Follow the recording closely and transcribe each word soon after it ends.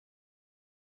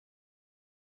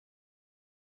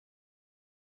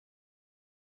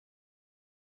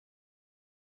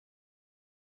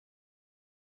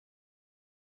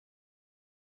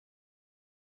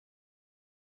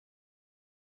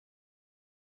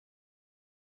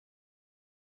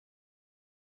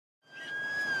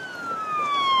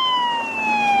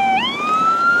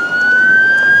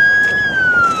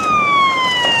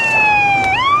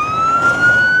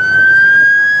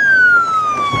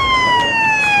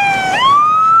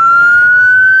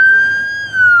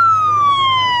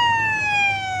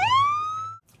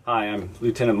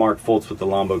Lieutenant Mark Foltz with the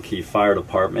Longboat Key Fire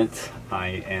Department.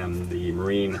 I am the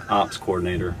Marine Ops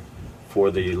Coordinator for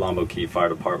the Longboat Key Fire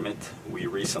Department. We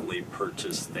recently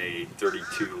purchased a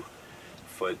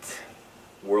 32-foot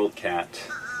World Cat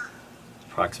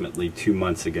approximately 2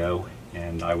 months ago,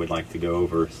 and I would like to go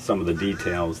over some of the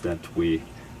details that we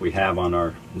have on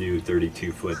our new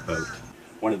 32-foot boat.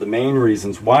 One of the main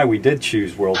reasons why we did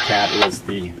choose World Cat was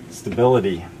the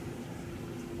stability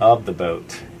of the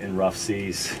boat in rough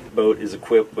seas. The boat is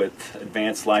equipped with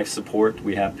advanced life support.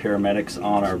 We have paramedics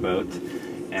on our boat,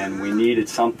 and we needed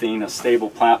a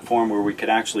stable platform where we could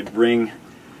actually bring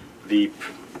the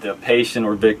patient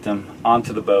or victim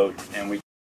onto the boat, and we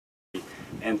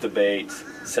intubate,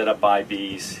 set up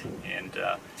IVs, and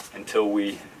until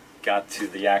we got to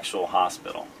the actual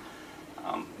hospital.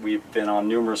 We've been on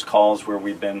numerous calls where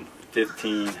we've been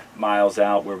 15 miles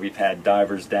out, where we've had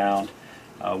divers down.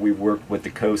 We've worked with the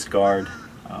Coast Guard.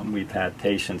 We've had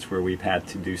patients where we've had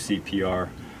to do CPR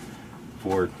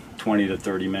for 20 to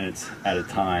 30 minutes at a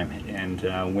time.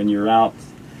 And when you're out,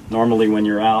 normally when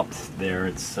you're out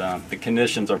there, the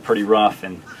conditions are pretty rough,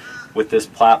 and with this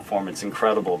platform it's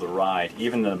incredible to ride.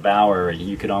 Even in the bow area,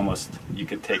 you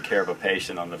could take care of a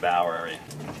patient on the bow area.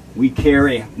 We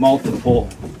carry multiple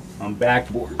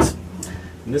backboards,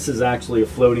 and this is actually a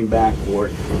floating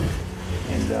backboard.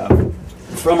 And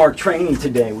from our training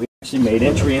today, we actually made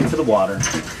entry into the water.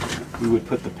 We would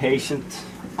put the patient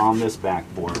on this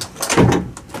backboard.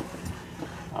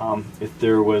 If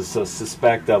there was a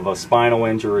suspect of a spinal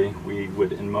injury, we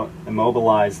would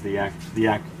immobilize the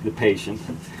patient,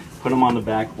 put him on the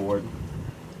backboard,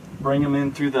 bring him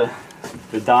in through the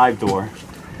dive door,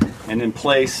 and then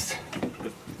place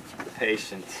the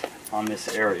patient on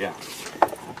this area.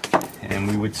 And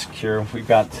we would we've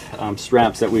got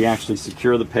straps that we actually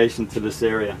secure the patient to this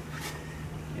area,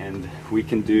 and we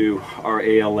can do our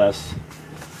ALS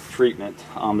treatment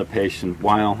on the patient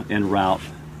while en route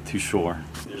to shore.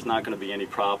 There's not going to be any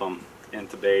problem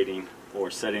intubating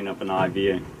or setting up an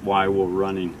IV while we're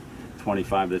running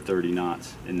 25 to 30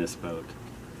 knots in this boat.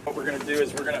 What we're going to do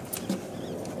is we're going to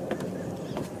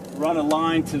run a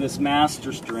line to this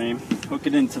master stream, hook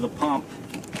it into the pump,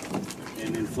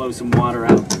 and then flow some water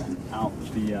out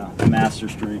the master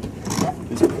stream.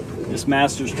 This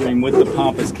master stream with the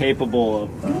pump is capable of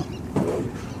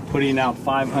putting out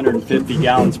 550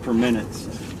 gallons per minute.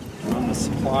 Run the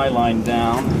supply line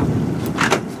down,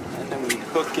 and then we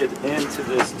hook it into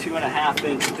this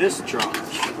 2.5-inch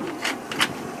discharge.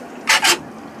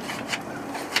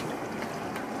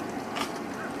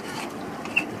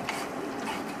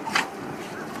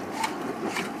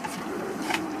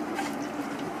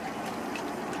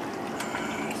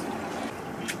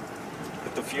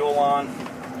 Fuel on.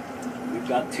 We've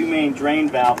got two main drain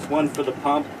valves, one for the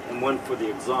pump and one for the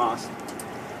exhaust.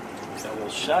 So we'll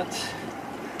shut.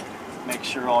 Make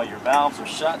sure all your valves are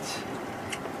shut.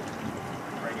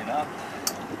 Bring it up,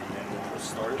 and then we'll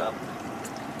start it up.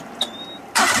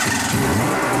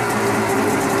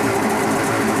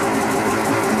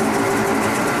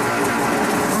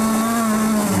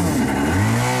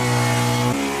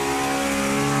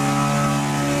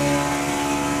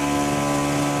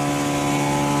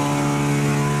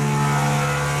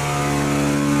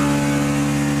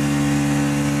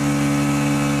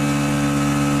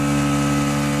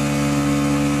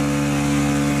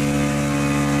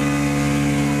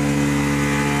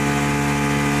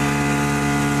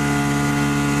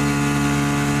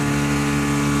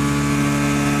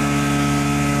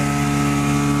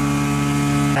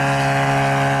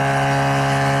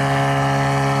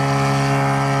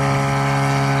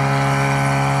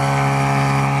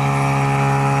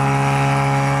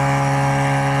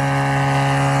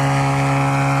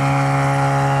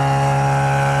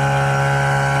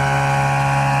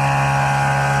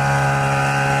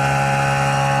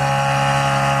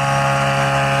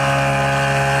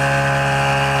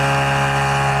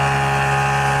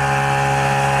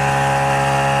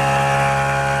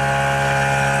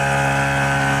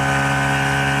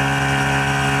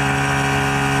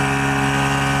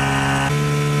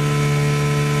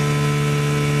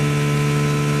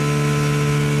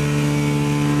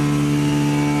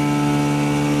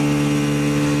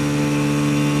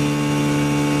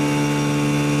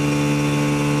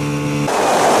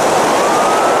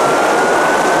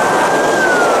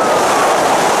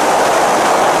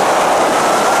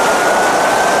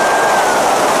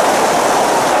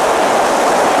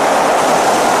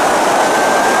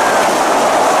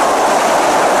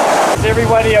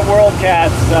 Everybody at World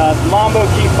Cats, Longboat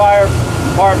Key Fire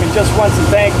Department just wants to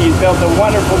thank you. You've built a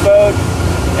wonderful boat.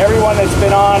 Everyone that's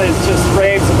been on is just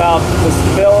raves about the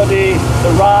stability,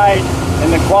 the ride,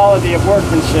 and the quality of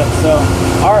workmanship. So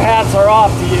our hats are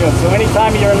off to you. So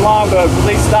anytime you're in Longboat,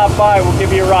 please stop by. We'll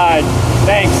give you a ride.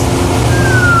 Thanks.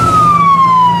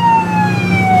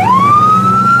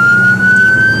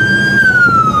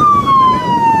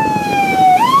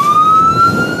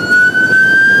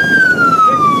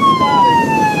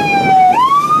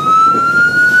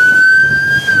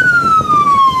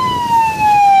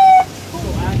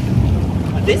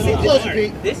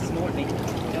 This is more neat.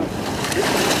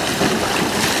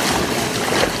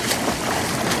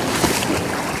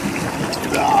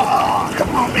 Oh,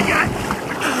 come on, big guy.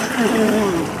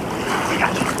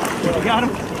 We got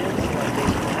him.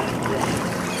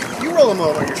 You roll him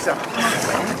over yourself.